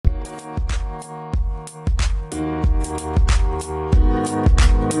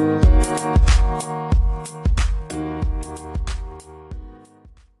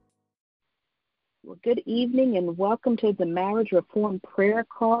good evening, and welcome to the Marriage Reform Prayer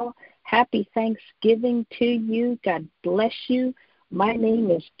Call. Happy Thanksgiving to you. God bless you. My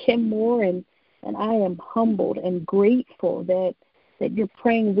name is Kim Moore, and I am humbled and grateful that you're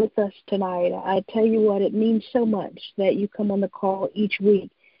praying with us tonight. I tell you what, it means so much that you come on the call each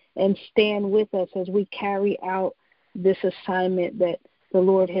week and stand with us as we carry out this assignment that the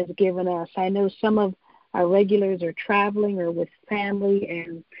Lord has given us. I know some of our regulars are traveling or with family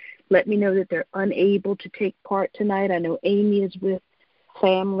and let me know that they're unable to take part tonight. I know Amy is with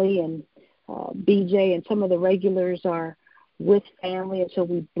family and BJ and some of the regulars are with family, and so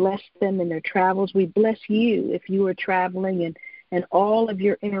we bless them in their travels. We bless you if you are traveling and all of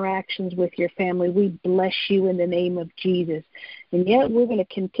your interactions with your family. We bless you in the name of Jesus. And yet we're going to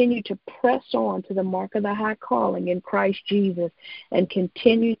continue to press on to the mark of the high calling in Christ Jesus and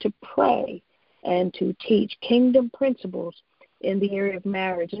continue to pray and to teach kingdom principles in the area of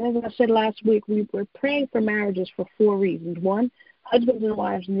marriage. And as I said last week, we were praying for marriages for 4 reasons. 1, husbands and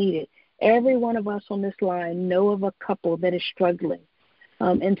wives need it. Every one of us on this line know of a couple that is struggling,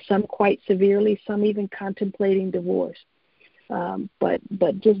 and some quite severely, some even contemplating divorce.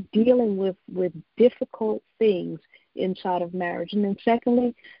 But just dealing with difficult things inside of marriage. And then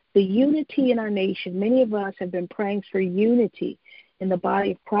secondly, the unity in our nation. Many of us have been praying for unity in the body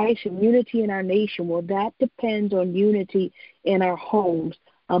of Christ and unity in our nation. Well, that depends on unity in our homes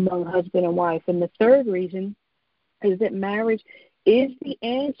among husband and wife. And the third reason is that marriage is the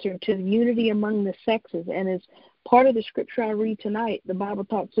answer to the unity among the sexes. And as part of the scripture I read tonight, the Bible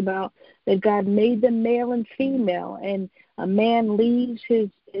talks about that God made them male and female, and a man leaves his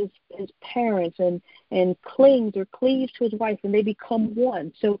parents and clings or cleaves to his wife, and they become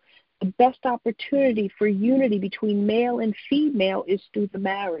one. So the best opportunity for unity between male and female is through the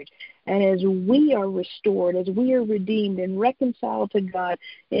marriage. And as we are restored, as we are redeemed and reconciled to God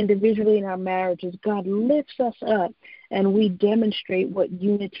individually in our marriages, God lifts us up and we demonstrate what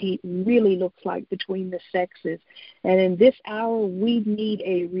unity really looks like between the sexes. And in this hour, we need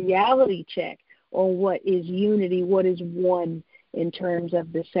a reality check on what is unity, what is one in terms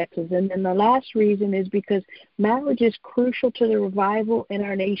of the sexes. And then the last reason is because marriage is crucial to the revival in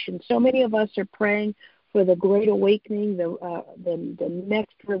our nation. So many of us are praying for the Great Awakening, the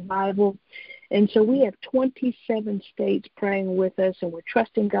next revival. And so we have 27 states praying with us, and we're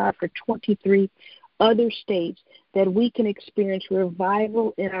trusting God for 23 other states that we can experience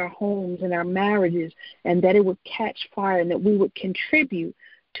revival in our homes and our marriages, and that it would catch fire and that we would contribute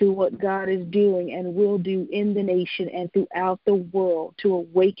to what God is doing and will do in the nation and throughout the world to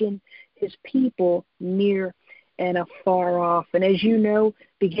awaken his people near and afar off. And as you know,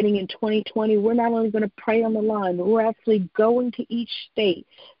 beginning in 2020, we're not only going to pray on the line, but we're actually going to each state.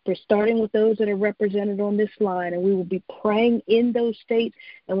 We're starting with those that are represented on this line, and we will be praying in those states,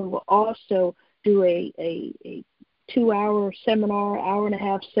 and we will also do a 2-hour seminar,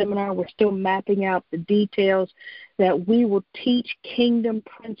 hour-and-a-half seminar. We're still mapping out the details that we will teach kingdom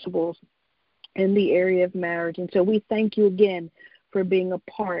principles in the area of marriage. And so we thank you again for being a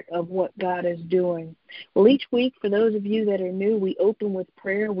part of what God is doing. Well, each week, for those of you that are new, we open with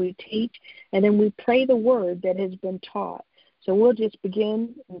prayer, we teach, and then we pray the word that has been taught. So we'll just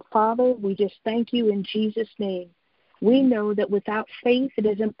begin. And Father, we just thank you in Jesus' name. We know that without faith it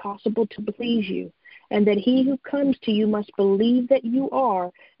is impossible to please you, and that he who comes to you must believe that you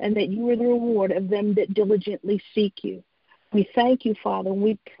are, and that you are the reward of them that diligently seek you. We thank you, Father, and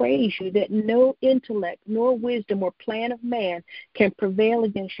we praise you that no intellect, nor wisdom, or plan of man can prevail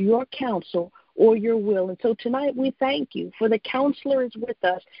against your counsel or your will. And so tonight we thank you for the counselor is with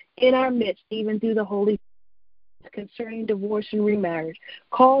us in our midst, even through the Holy Spirit, concerning divorce and remarriage.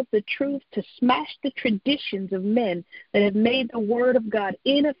 Cause the truth to smash the traditions of men that have made the word of God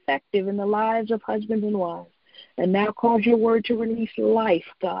ineffective in the lives of husbands and wives. And now cause your word to release life,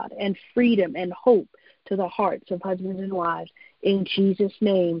 God, and freedom and hope to the hearts of husbands and wives. In Jesus'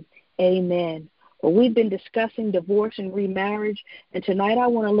 name, amen. Well, we've been discussing divorce and remarriage, and tonight I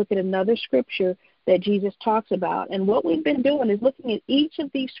want to look at another scripture that Jesus talks about. And what we've been doing is looking at each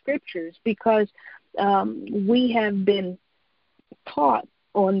of these scriptures because we have been taught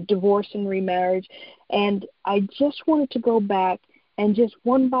on divorce and remarriage, and I just wanted to go back and just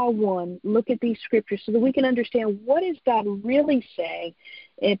one by one look at these scriptures so that we can understand what is God really saying,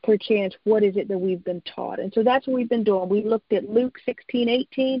 and perchance what is it that we've been taught. And so that's what we've been doing. We looked at Luke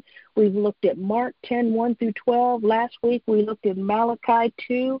 16:18. We've looked at Mark 10:1 through 12. Last week we looked at Malachi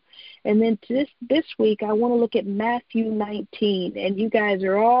 2. And then this week I want to look at Matthew 19. And you guys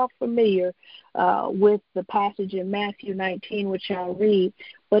are all familiar with the passage in Matthew 19, which I'll read.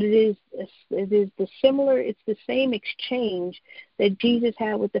 but it is the same exchange that Jesus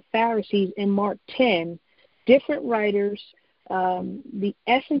had with the Pharisees in Mark 10. Different writers, the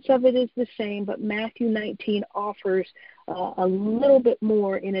essence of it is the same, but Matthew 19 offers a little bit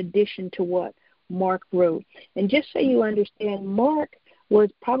more in addition to what Mark wrote. And just so you understand, Mark was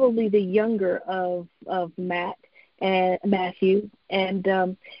probably the younger of Matthew,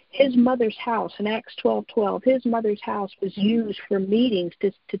 and his mother's house in Acts 12:12. His mother's house was used for meetings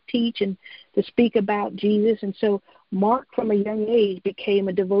to teach and to speak about Jesus, and so Mark, from a young age, became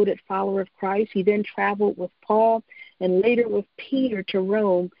a devoted follower of Christ. He then traveled with Paul and later with Peter to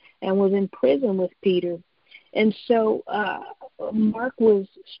Rome, and was in prison with Peter. And so Mark was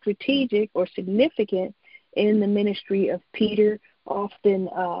strategic or significant in the ministry of Peter. Often,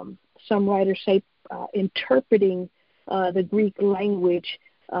 some writers say interpreting the Greek language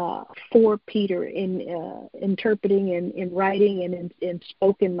for Peter in interpreting and in writing and in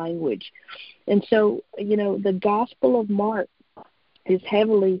spoken language. And so, the Gospel of Mark is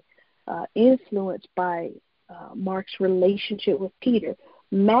heavily influenced by Mark's relationship with Peter.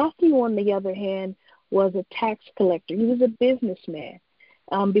 Matthew, on the other hand, was a tax collector. He was a businessman.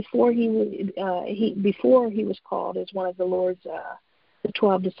 Before he was called as one of the Lord's the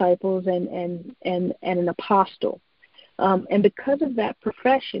 12 disciples and an apostle. And because of that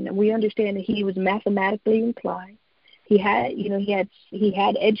profession, and we understand that he was mathematically inclined. He had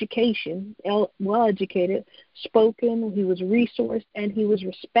education, well educated, spoken. He was resourced, and he was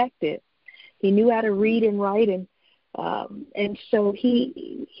respected. He knew how to read and write, and so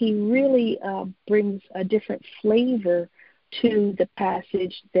he really brings a different flavor to the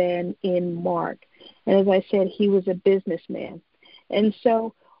passage than in Mark. And as I said, he was a businessman. And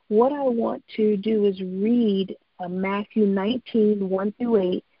so what I want to do is read Matthew 19, 1 through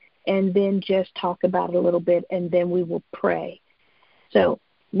 8, and then just talk about it a little bit, and then we will pray. So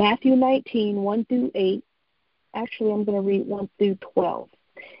Matthew 19, 1 through 8, actually I'm going to read 1 through 12.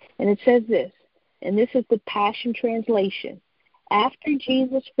 And it says this, and this is the Passion Translation. After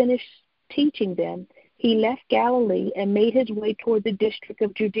Jesus finished teaching them, he left Galilee and made his way toward the district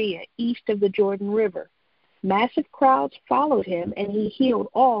of Judea, east of the Jordan River. Massive crowds followed him, and he healed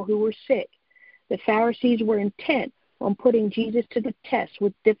all who were sick. The Pharisees were intent on putting Jesus to the test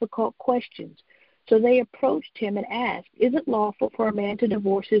with difficult questions. So they approached him and asked, "Is it lawful for a man to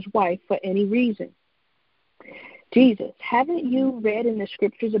divorce his wife for any reason?" Jesus, haven't you read in the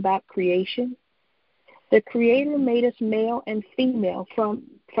scriptures about creation? The Creator made us male and female from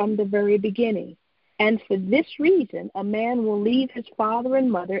the very beginning. And for this reason, a man will leave his father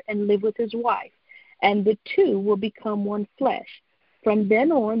and mother and live with his wife, and the two will become one flesh. From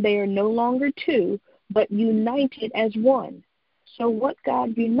then on, they are no longer two, but united as one. So what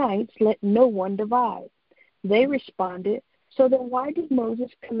God unites, let no one divide. They responded, "So then why did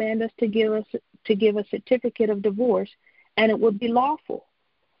Moses command us to give a certificate of divorce, and it would be lawful?"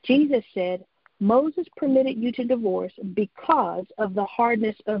 Jesus said, "Moses permitted you to divorce because of the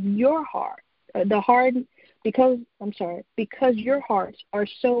hardness of your heart. Because your hearts are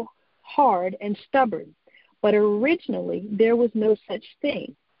so hard and stubborn. But originally there was no such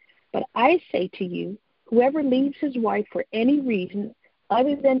thing. But I say to you, whoever leaves his wife for any reason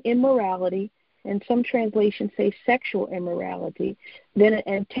other than immorality," and some translations say sexual immorality,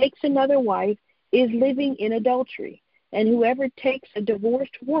 and takes another wife is living in adultery. And whoever takes a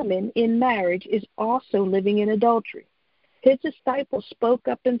divorced woman in marriage is also living in adultery. His disciples spoke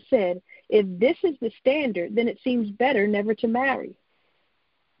up and said, "If this is the standard, then it seems better never to marry."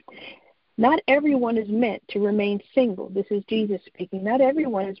 Not everyone is meant to remain single. This is Jesus speaking. Not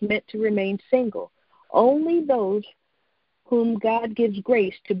everyone is meant to remain single. Only those whom God gives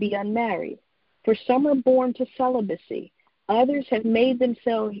grace to be unmarried. For some are born to celibacy. Others have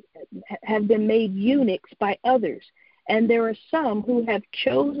been made eunuchs by others. And there are some who have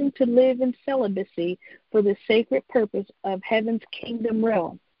chosen to live in celibacy for the sacred purpose of heaven's kingdom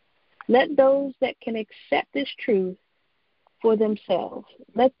realm. Let those that can accept this truth for themselves.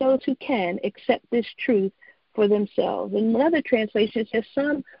 Let those who can accept this truth for themselves. And another translation says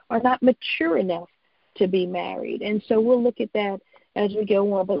some are not mature enough to be married. And so we'll look at that as we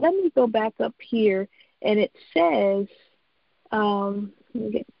go on. But let me go back up here, and it says, let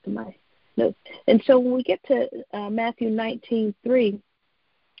me get to my notes. And so when we get to Matthew 19:3,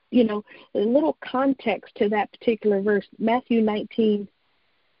 a little context to that particular verse, Matthew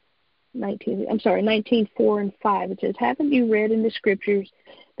 19:4 and 5. It says, "Haven't you read in the scriptures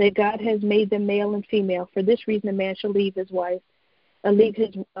that God has made them male and female? For this reason, a man shall leave his mother,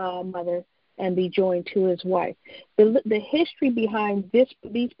 and be joined to his wife." The history behind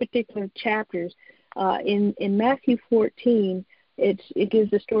these particular chapters in Matthew 14, It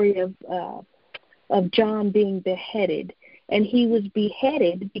gives the story of John being beheaded. And he was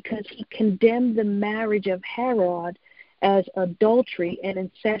beheaded because he condemned the marriage of Herod as adultery and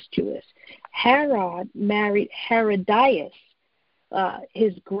incestuous. Herod married Herodias,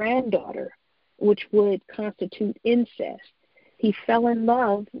 his granddaughter, which would constitute incest. He fell in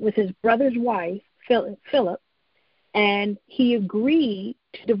love with his brother's wife, Philip, and he agreed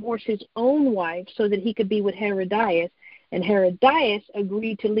to divorce his own wife so that he could be with Herodias, and Herodias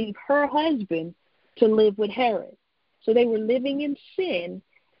agreed to leave her husband to live with Herod. So they were living in sin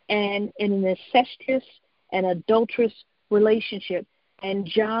and in an incestuous and adulterous relationship, and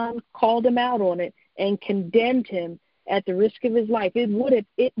John called him out on it and condemned him at the risk of his life.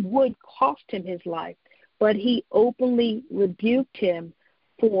 It would cost him his life, but he openly rebuked him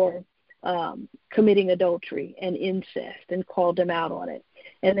for committing adultery and incest and called him out on it.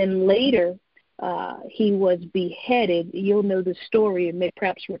 And then later, he was beheaded. You'll know the story and may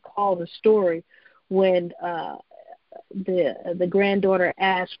perhaps recall the story when the granddaughter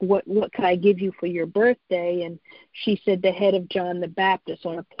asked, what could I give you for your birthday? And she said the head of John the Baptist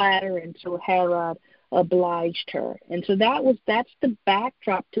on a platter, and so Herod obliged her. And so that's the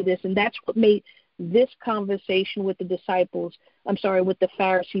backdrop to this, and that's what made this conversation with the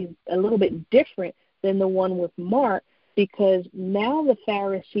Pharisees a little bit different than the one with Mark, because now the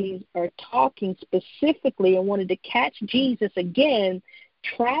Pharisees are talking specifically and wanted to catch Jesus again,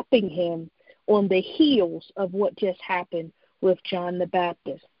 trapping him on the heels of what just happened with John the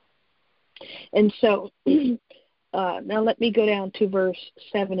Baptist. And so now let me go down to verse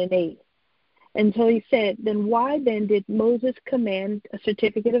 7 and 8. And so he said, then why then did Moses command a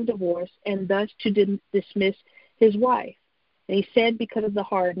certificate of divorce and thus to dismiss his wife? And he said, because of the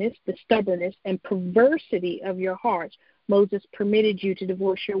hardness, the stubbornness, and perversity of your hearts, Moses permitted you to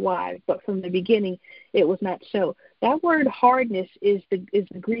divorce your wives, but from the beginning it was not so. That word hardness is the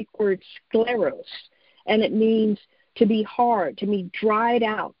Greek word skleros, and it means to be hard, to be dried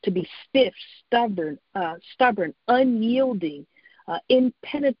out, to be stiff, stubborn, unyielding,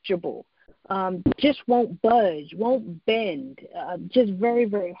 impenetrable, just won't budge, won't bend, just very,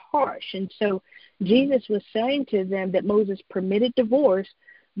 very harsh. And so Jesus was saying to them that Moses permitted divorce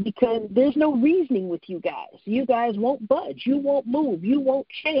because there's no reasoning with you guys. You guys won't budge. You won't move. You won't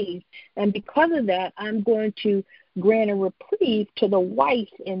change. And because of that, I'm going to grant a reprieve to the wife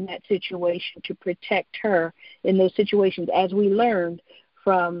in that situation to protect her in those situations, as we learned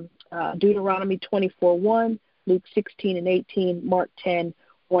from Deuteronomy 24:1, Luke 16 and 18, Mark 10,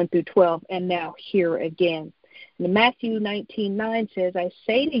 1 through 12, and now here again. And Matthew 19:9 says, I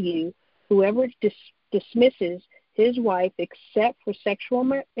say to you, whoever dismisses his wife except for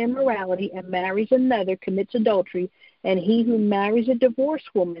sexual immorality and marries another commits adultery, and he who marries a divorced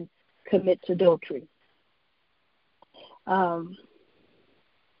woman commits adultery.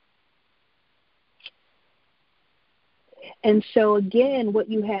 And so, again, what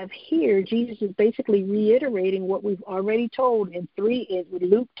you have here, Jesus is basically reiterating what we've already told in 3.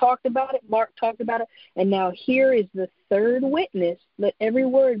 Luke talked about it, Mark talked about it, and now here is the third witness. Let every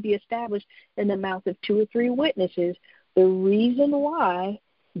word be established in the mouth of 2 or 3 witnesses. The reason why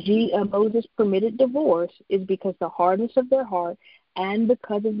Moses permitted divorce is because the hardness of their heart and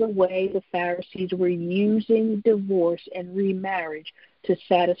because of the way the Pharisees were using divorce and remarriage to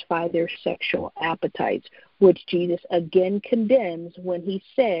satisfy their sexual appetites, which Jesus again condemns when he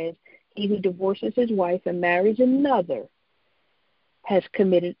says, he who divorces his wife and marries another has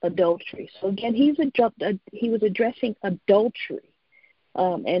committed adultery. So again, he was addressing adultery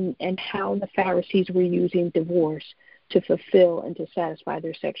and how the Pharisees were using divorce to fulfill and to satisfy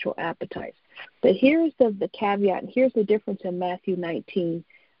their sexual appetites. But here's the caveat, and here's the difference in Matthew 19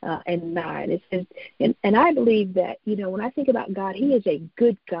 and 9. It says, and I believe that, when I think about God, he is a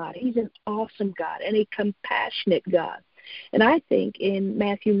good God. He's an awesome God and a compassionate God. And I think in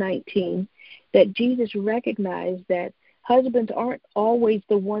Matthew 19 that Jesus recognized that husbands aren't always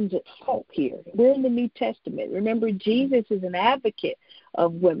the ones at fault here. We're in the New Testament. Remember, Jesus is an advocate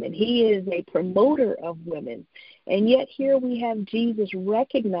of women. He is a promoter of women. And yet here we have Jesus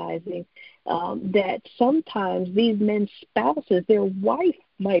recognizing that sometimes these men's spouses, their wife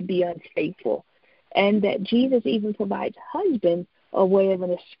might be unfaithful, and that Jesus even provides husbands a way of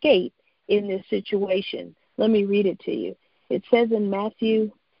an escape in this situation. Let me read it to you. It says in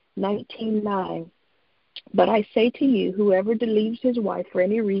Matthew 19:9, but I say to you, whoever leaves his wife for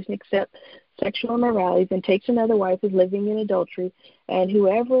any reason except sexual immorality and takes another wife is living in adultery, and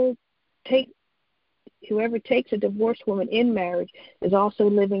whoever takes a divorced woman in marriage is also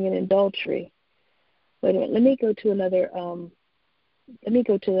living in adultery. Wait a minute. Let me go to another.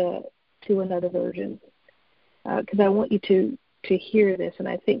 To another version because I want you to to hear this, and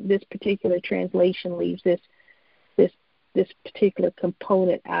I think this particular translation leaves this particular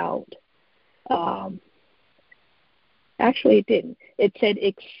component out. Actually, it didn't. It said,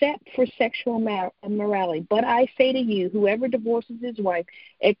 except for sexual immorality. But I say to you, whoever divorces his wife,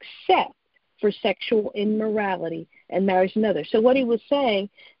 except for sexual immorality, and marries another. So what he was saying,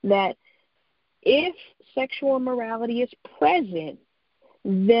 that if sexual immorality is present,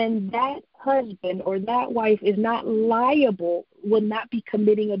 then that husband or that wife is not liable, will not be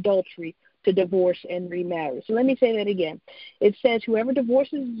committing adultery to divorce and remarry. So let me say that again. It says whoever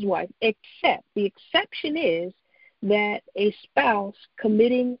divorces his wife, except, the exception is that a spouse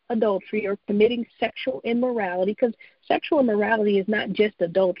committing adultery or committing sexual immorality, because sexual immorality is not just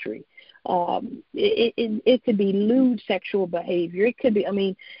adultery. It could be lewd sexual behavior. It could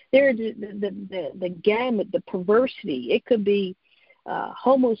be, there's the gamut, the perversity. It could be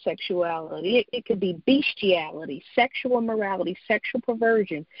homosexuality. It could be bestiality, sexual immorality, sexual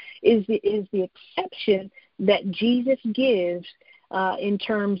perversion is the exception that Jesus gives in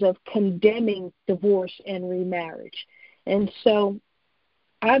terms of condemning divorce and remarriage. And so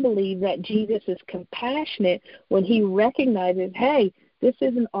I believe that Jesus is compassionate when he recognizes, hey, this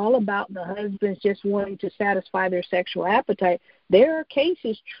isn't all about the husbands just wanting to satisfy their sexual appetite. There are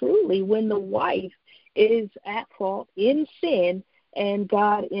cases truly when the wife is at fault in sin, and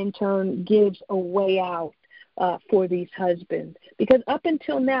God in turn gives a way out for these husbands. Because up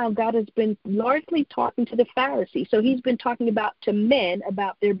until now, God has been largely talking to the Pharisees. So he's been talking to men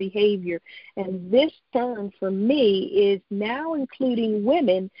about their behavior. And this turn for me is now including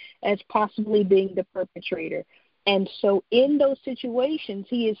women as possibly being the perpetrator. And so in those situations,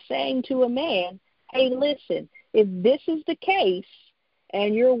 he is saying to a man, hey, listen, if this is the case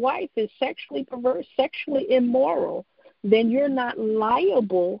and your wife is sexually perverse, sexually immoral, then you're not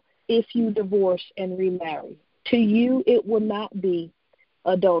liable if you divorce and remarry. To you, it will not be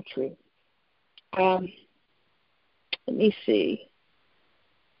adultery. Let me see.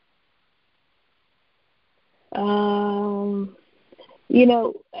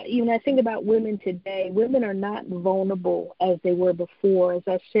 When I think about women today, women are not vulnerable as they were before. As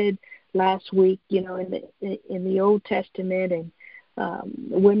I said last week, in the Old Testament, and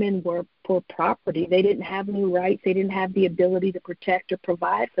women were for property. They didn't have any rights. They didn't have the ability to protect or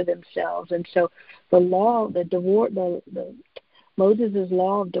provide for themselves. And so the law, Moses'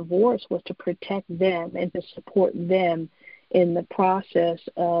 law of divorce was to protect them and to support them in the process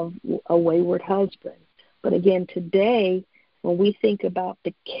of a wayward husband. But again, today, when we think about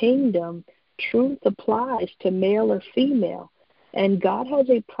the kingdom, truth applies to male or female. And God has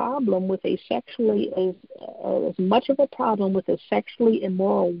a problem with as much of a problem with a sexually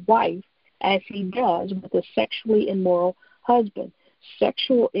immoral wife as he does with a sexually immoral husband.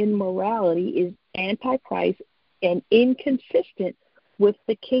 Sexual immorality is antichrist and inconsistent with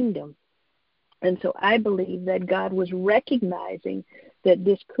the kingdom. And so I believe that God was recognizing that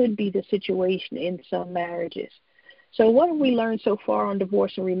this could be the situation in some marriages. So what have we learned so far on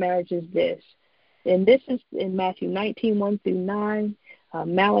divorce and remarriage is this. And this is in Matthew 19, 1 through 9,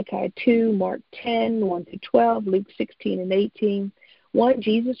 Malachi 2, Mark 10, 1 through 12, Luke 16 and 18. 1,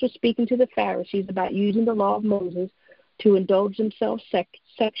 Jesus was speaking to the Pharisees about using the law of Moses to indulge themselves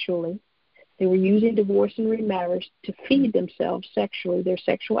sexually. They were using divorce and remarriage to feed themselves sexually, their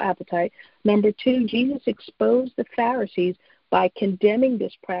sexual appetite. Number 2, Jesus exposed the Pharisees by condemning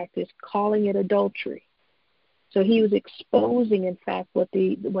this practice, calling it adultery. So he was exposing, in fact, what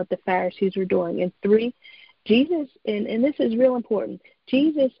the Pharisees were doing. And 3, Jesus, and this is real important,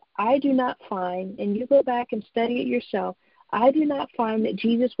 Jesus, I do not find, and you go back and study it yourself, I do not find that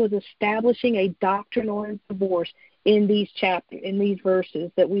Jesus was establishing a doctrine on divorce in these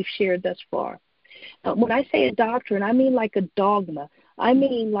verses that we've shared thus far. When I say a doctrine, I mean like a dogma. I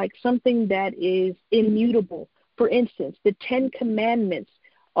mean like something that is immutable. For instance, the 10 Commandments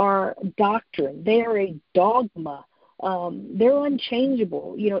are doctrine. They are a dogma. They're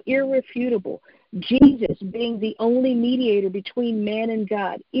unchangeable, irrefutable. Jesus being the only mediator between man and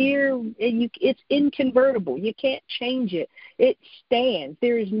God, it's inconvertible. You can't change it. It stands.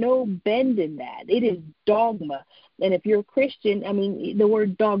 There is no bend in that. It is dogma. And if you're a Christian, the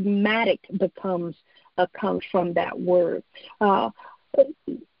word dogmatic comes from that word.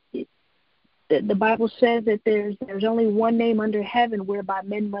 The Bible says that there's only one name under heaven whereby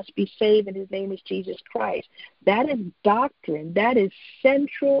men must be saved, and his name is Jesus Christ. That is doctrine. That is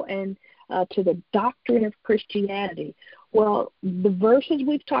central and to the doctrine of Christianity. Well, the verses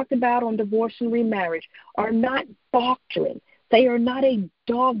we've talked about on divorce and remarriage are not doctrine. They are not a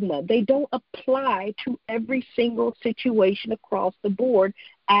dogma. They don't apply to every single situation across the board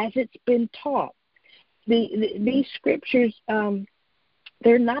as it's been taught. these scriptures,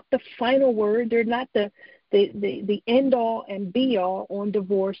 they're not the final word. They're not the end all and be all on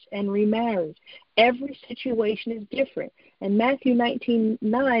divorce and remarriage. Every situation is different. And Matthew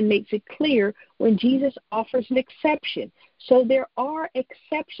 19:9 makes it clear when Jesus offers an exception. So there are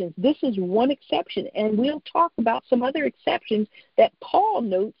exceptions. This is one exception, and we'll talk about some other exceptions that Paul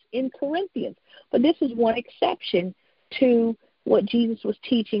notes in Corinthians. But this is one exception to what Jesus was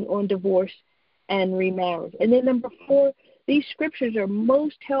teaching on divorce and remarriage. And then number 4, these scriptures are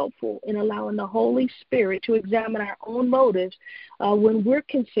most helpful in allowing the Holy Spirit to examine our own motives when we're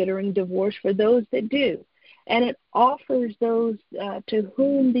considering divorce for those that do. And it offers those to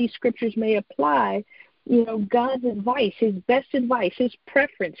whom these scriptures may apply, God's advice, his best advice, his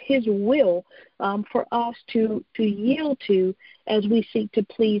preference, his will for us to yield to as we seek to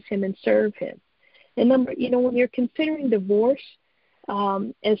please him and serve him. And when you're considering divorce,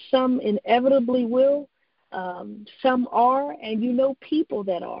 as some inevitably will, some are, and people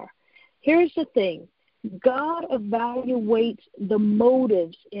that are. Here's the thing. God evaluates the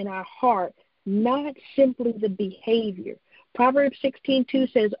motives in our heart, not simply the behavior. Proverbs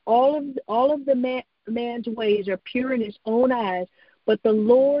 16:2 says, all of the man's ways are pure in his own eyes, but the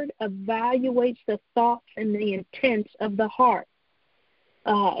Lord evaluates the thoughts and the intents of the heart.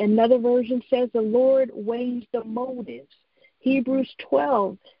 Another version says the Lord weighs the motives. Hebrews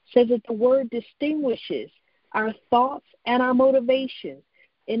 12 says that the word distinguishes our thoughts and our motivations.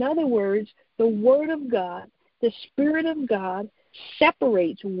 In other words, the Word of God, the Spirit of God,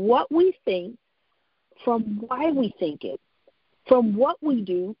 separates what we think from why we think it, from what we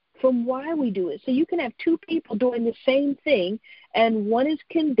do, from why we do it. So you can have two people doing the same thing, and one is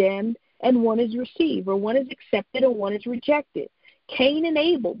condemned and one is received, or one is accepted and one is rejected. Cain and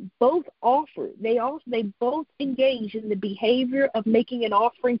Abel both offered. They both engaged in the behavior of making an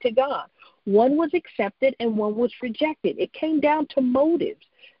offering to God. One was accepted and one was rejected. It came down to motives.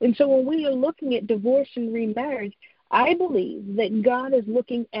 And so when we are looking at divorce and remarriage, I believe that God is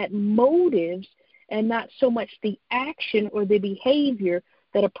looking at motives and not so much the action or the behavior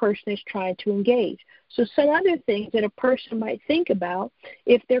that a person is trying to engage. So some other things that a person might think about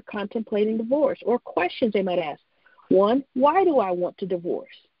if they're contemplating divorce, or questions they might ask. One, why do I want to divorce?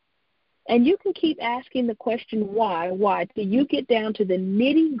 And you can keep asking the question why, till you get down to the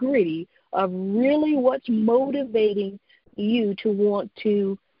nitty-gritty of really what's motivating you to want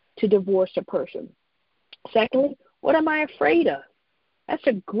to divorce a person. Secondly, what am I afraid of? That's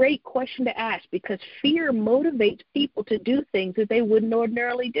a great question to ask, because fear motivates people to do things that they wouldn't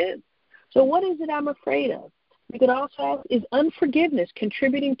ordinarily do. So what is it I'm afraid of? You could also ask, is unforgiveness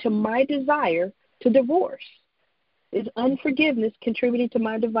contributing to my desire to divorce? Is unforgiveness contributing to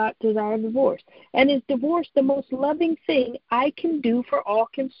my desire of divorce? And is divorce the most loving thing I can do for all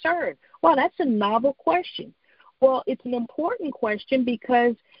concerned? Well, that's a novel question. Well, it's an important question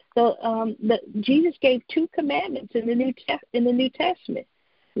because Jesus gave 2 commandments in the New Testament.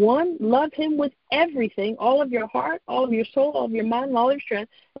 One, love him with everything, all of your heart, all of your soul, all of your mind, and all of your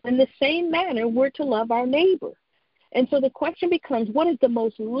strength. In the same manner, we're to love our neighbor. And so the question becomes, what is the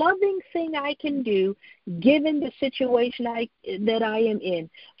most loving thing I can do given the situation that I am in?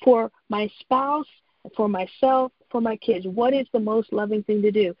 For my spouse, for myself, for my kids, what is the most loving thing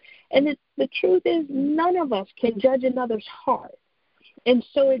to do? And the truth is, none of us can judge another's heart. And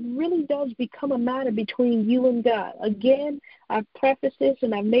so it really does become a matter between you and God. Again, I've prefaced this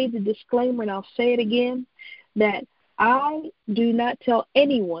and I've made the disclaimer, and I'll say it again, that I do not tell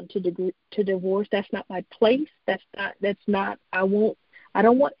anyone to divorce. That's not my place. I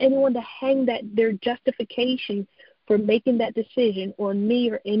don't want anyone to hang their justification for making that decision on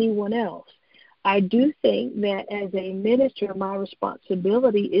me or anyone else. I do think that as a minister, my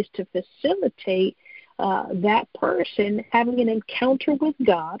responsibility is to facilitate that person having an encounter with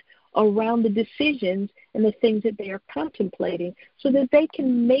God around the decisions and the things that they are contemplating, so that they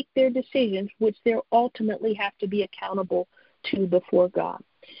can make their decisions, which they'll ultimately have to be accountable to before God.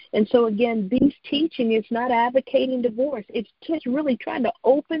 And so, again, these teaching is not advocating divorce. It's just really trying to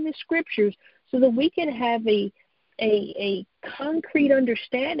open the scriptures so that we can have a concrete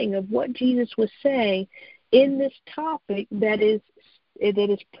understanding of what Jesus was saying in this topic that is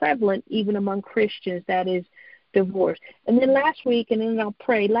prevalent even among Christians, that is divorce. And then last week, and then I'll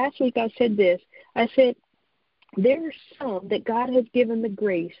pray, last week I said this. I said, there are some that God has given the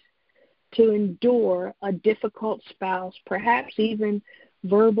grace to endure a difficult spouse, perhaps even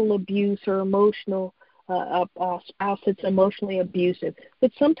verbal abuse or emotional, a spouse that's emotionally abusive.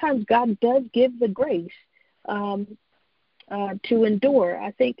 But sometimes God does give the grace to endure.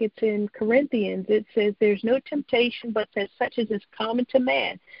 I think it's in Corinthians. It says there's no temptation but such as is common to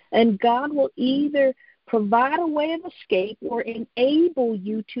man. And God will either provide a way of escape or enable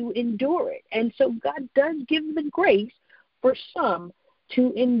you to endure it. And so God does give the grace for some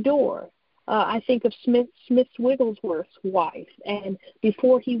to endure. I think of Smith Wigglesworth's wife, and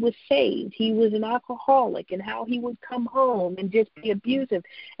before he was saved, he was an alcoholic, and how he would come home and just be abusive.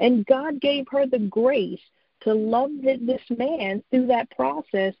 And God gave her the grace to love this man through that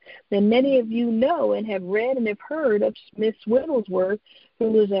process. And many of you know and have read and have heard of Smith Wigglesworth,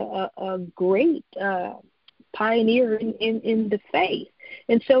 who was a great pioneer in the faith.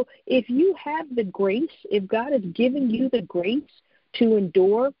 And so if you have the grace, if God has given you the grace to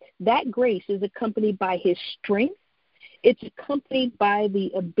endure, that grace is accompanied by his strength. It's accompanied by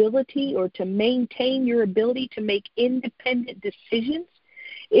the ability or to maintain your ability to make independent decisions.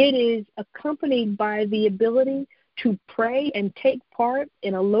 It is accompanied by the ability to pray and take part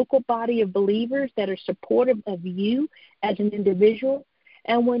in a local body of believers that are supportive of you as an individual.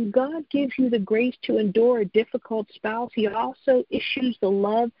 And when God gives you the grace to endure a difficult spouse, he also issues the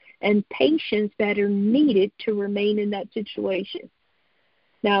love and patience that are needed to remain in that situation.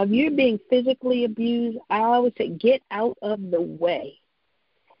 Now, if you're being physically abused, I always say get out of the way.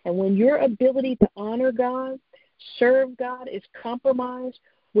 And when your ability to honor God, serve God is compromised,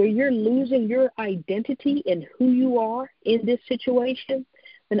 where you're losing your identity and who you are in this situation,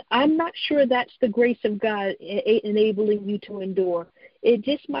 then I'm not sure that's the grace of God enabling you to endure. It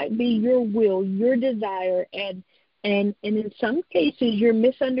just might be your will, your desire, and in some cases your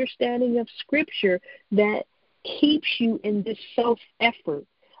misunderstanding of Scripture that keeps you in this self-effort.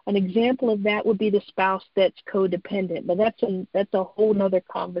 An example of that would be the spouse that's codependent, but that's a whole other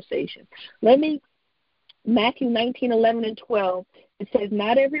conversation. Matthew 19:11 and 12, it says,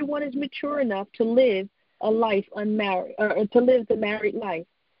 not everyone is mature enough to live a life unmarried, or to live the married life.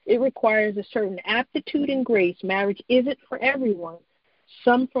 It requires a certain aptitude and grace. Marriage isn't for everyone.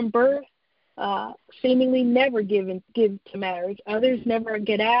 Some from birth seemingly never give to marriage. Others never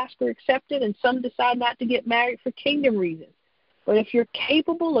get asked or accepted, and some decide not to get married for kingdom reasons. But if you're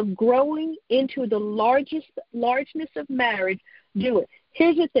capable of growing into the largeness of marriage, do it.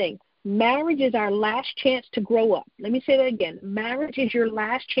 Here's the thing. Marriage is our last chance to grow up. Let me say that again. Marriage is your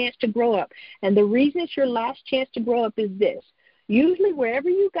last chance to grow up. And the reason it's your last chance to grow up is this. Usually wherever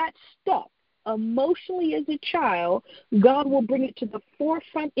you got stuck emotionally as a child, God will bring it to the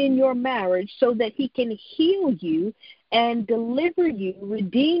forefront in your marriage so that he can heal you and deliver you,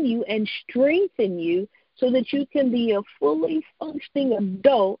 redeem you, and strengthen you so that you can be a fully functioning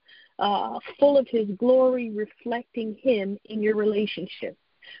adult, full of his glory, reflecting him in your relationship.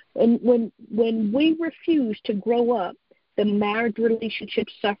 And when we refuse to grow up, the marriage relationship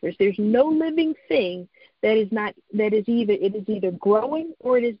suffers. There's no living thing that is either growing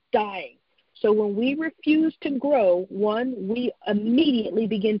or it is dying. So when we refuse to grow, we immediately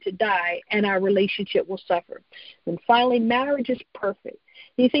begin to die, and our relationship will suffer. And finally, marriage is perfect.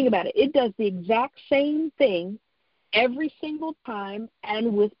 You think about it. It does the exact same thing every single time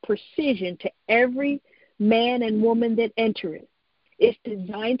and with precision to every man and woman that enter it. It's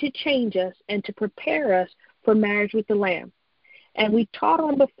designed to change us and to prepare us for marriage with the Lamb. And we taught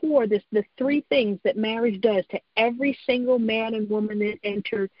on before the three things that marriage does to every single man and woman that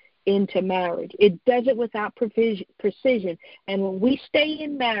enter into marriage. It does it without precision. And when we stay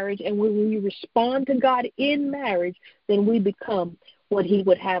in marriage and when we respond to God in marriage, then we become what he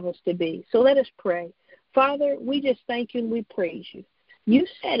would have us to be. So let us pray. Father, we just thank you and we praise you. You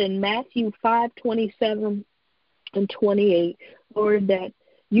said in Matthew 5:27 and 28, Lord, that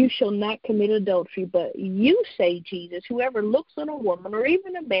you shall not commit adultery, but you say, Jesus, whoever looks on a woman or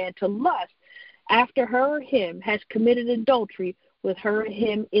even a man to lust after her or him has committed adultery with her and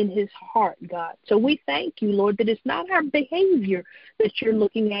him in his heart, God. So we thank you, Lord, that it's not our behavior that you're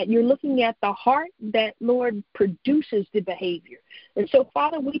looking at. You're looking at the heart that, Lord, produces the behavior. And so,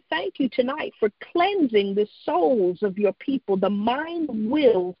 Father, we thank you tonight for cleansing the souls of your people, the mind,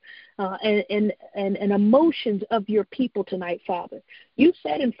 will, and emotions of your people tonight, Father. You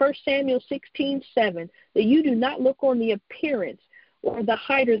said in 1 Samuel 16:7 that you do not look on the appearance or the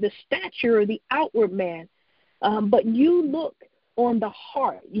height or the stature or the outward man, but you look on the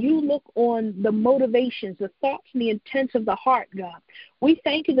heart. You look on the motivations, the thoughts, and the intents of the heart, God. We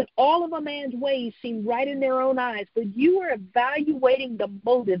thank you that all of a man's ways seem right in their own eyes, but you are evaluating the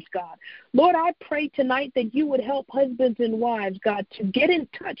motives, God. Lord, I pray tonight that you would help husbands and wives, God, to get in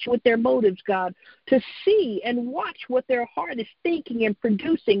touch with their motives, God, to see and watch what their heart is thinking and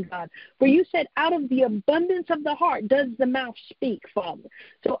producing, God. For you said, out of the abundance of the heart does the mouth speak, Father.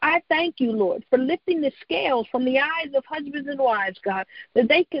 So I thank you, Lord, for lifting the scales from the eyes of husbands and wives lives, God, that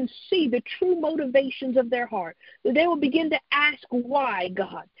they can see the true motivations of their heart, that they will begin to ask why,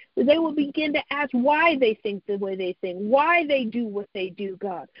 God, that they will begin to ask why they think the way they think, why they do what they do,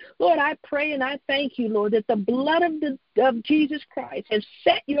 God. Lord, I pray and I thank you, Lord, that the blood of Jesus Christ has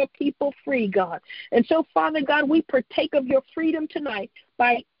set your people free, God. And so, Father God, we partake of your freedom tonight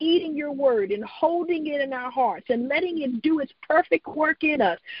by eating your word and holding it in our hearts and letting it do its perfect work in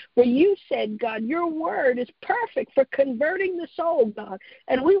us. For you said, God, your word is perfect for converting the soul, God.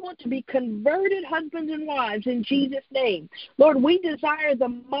 And we want to be converted husbands and wives in Jesus' name. Lord, we desire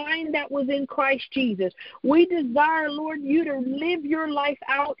the mind that was in Christ Jesus. We desire, Lord, you to live your life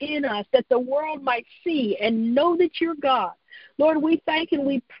out in us that the world might see and know that you're God. Lord, we thank and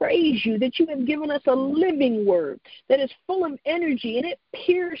we praise you that you have given us a living word that is full of energy, and it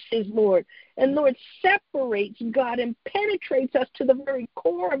pierces, Lord, and, Lord, separates, God, and penetrates us to the very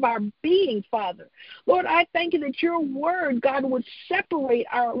core of our being, Father. Lord, I thank you that your word, God, would separate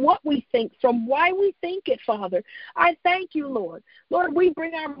what we think from why we think it, Father. I thank you, Lord. Lord, we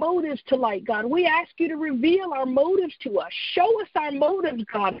bring our motives to light, God. We ask you to reveal our motives to us. Show us our motives,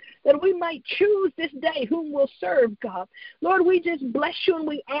 God, that we might choose this day whom we'll serve, God. Lord, we just bless you and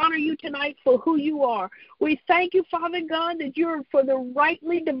we honor you tonight for who you are. We thank you, Father God, that you're for the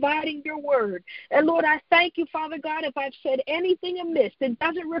rightly dividing your word. And Lord, I thank you, Father God, if I've said anything amiss that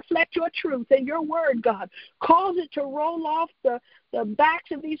doesn't reflect your truth and your word, God, cause it to roll off the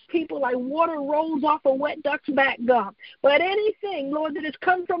backs of these people like water rolls off a wet duck's back, God. But anything, Lord, that has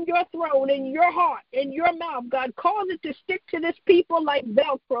come from your throne and your heart and your mouth, God, cause it to stick to this people like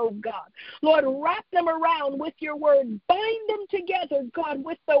Velcro, God. Lord, wrap them around with your word. Bind them together, God,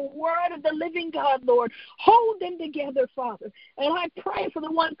 with the word of the living God, Lord. Hold them together, Father. And I pray for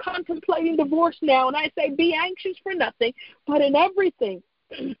the one contemplating divorce now, and I say, be anxious for nothing, but in everything,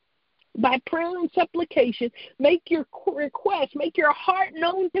 by prayer and supplication, make your request, make your heart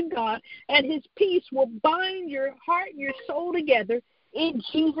known to God, and his peace will bind your heart and your soul together in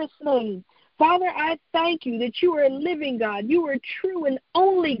Jesus' name. Father, I thank you that you are a living God. You are true and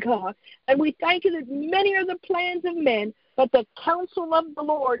only God. And we thank you that many are the plans of men, but the counsel of the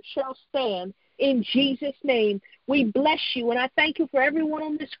Lord shall stand in Jesus' name. We bless you, and I thank you for everyone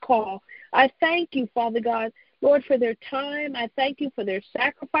on this call. I thank you, Father God, Lord, for their time. I thank you for their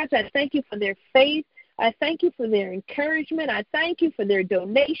sacrifice. I thank you for their faith. I thank you for their encouragement. I thank you for their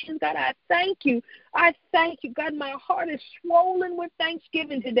donations. God, I thank you. I thank you. God, my heart is swollen with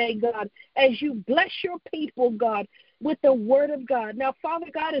thanksgiving today, God, as you bless your people, God, with the word of God. Now, Father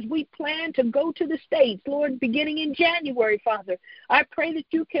God, as we plan to go to the States, Lord, beginning in January, Father, I pray that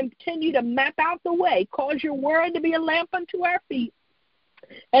you continue to map out the way, cause your word to be a lamp unto our feet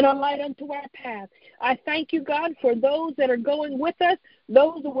and a light unto our path. I thank you, God, for those that are going with us,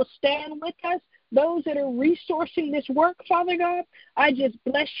 those that will stand with us, those that are resourcing this work, Father God. I just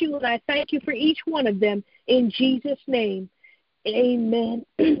bless you, and I thank you for each one of them in Jesus' name. Amen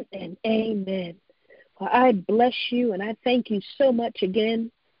and amen. Well, I bless you, and I thank you so much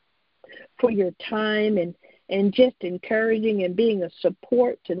again for your time and just encouraging and being a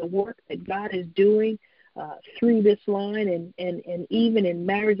support to the work that God is doing through this line and even in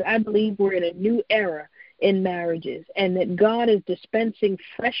marriage. I believe we're in a new era in marriages, and that God is dispensing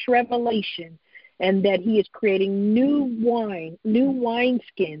fresh revelation, and that he is creating new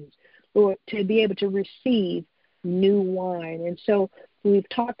wineskins, Lord, to be able to receive new wine. And so we've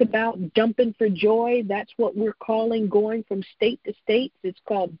talked about jumping for joy. That's what we're calling going from state to state. It's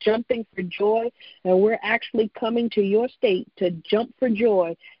called jumping for joy. And we're actually coming to your state to jump for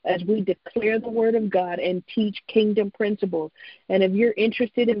joy as we declare the word of God and teach kingdom principles. And if you're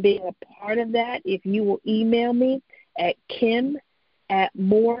interested in being a part of that, if you will email me at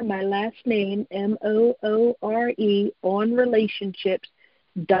Kim@Moore, my last name, MOORE,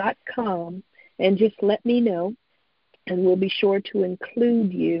 onrelationships.com, and just let me know, and we'll be sure to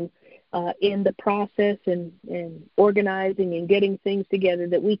include you in the process and organizing and getting things together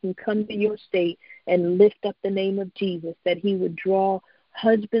that we can come to your state and lift up the name of Jesus, that he would draw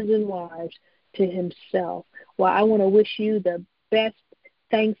husbands and wives to himself. Well, I want to wish you the best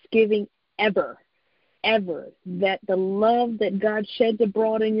Thanksgiving ever, that the love that God sheds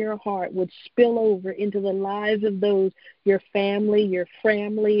abroad in your heart would spill over into the lives of those, your family, and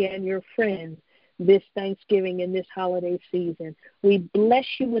your friends, this Thanksgiving and this holiday season. We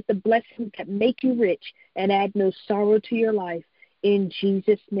bless you with the blessings that make you rich and add no sorrow to your life in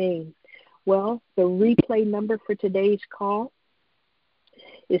Jesus' name. Well, the replay number for today's call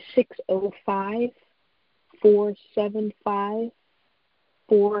is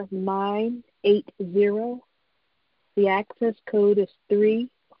 605-475-4980. The access code is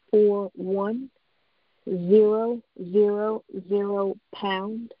 341.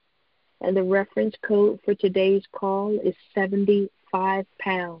 pound. And the reference code for today's call is 75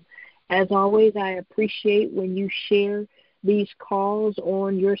 pound. As always, I appreciate when you share these calls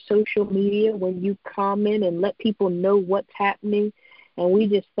on your social media, when you comment and let people know what's happening. And we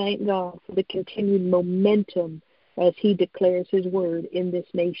just thank God for the continued momentum as he declares his word in this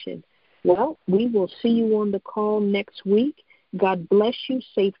nation. Well, we will see you on the call next week. God bless you,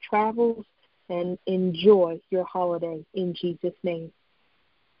 safe travels, and enjoy your holiday in Jesus' name.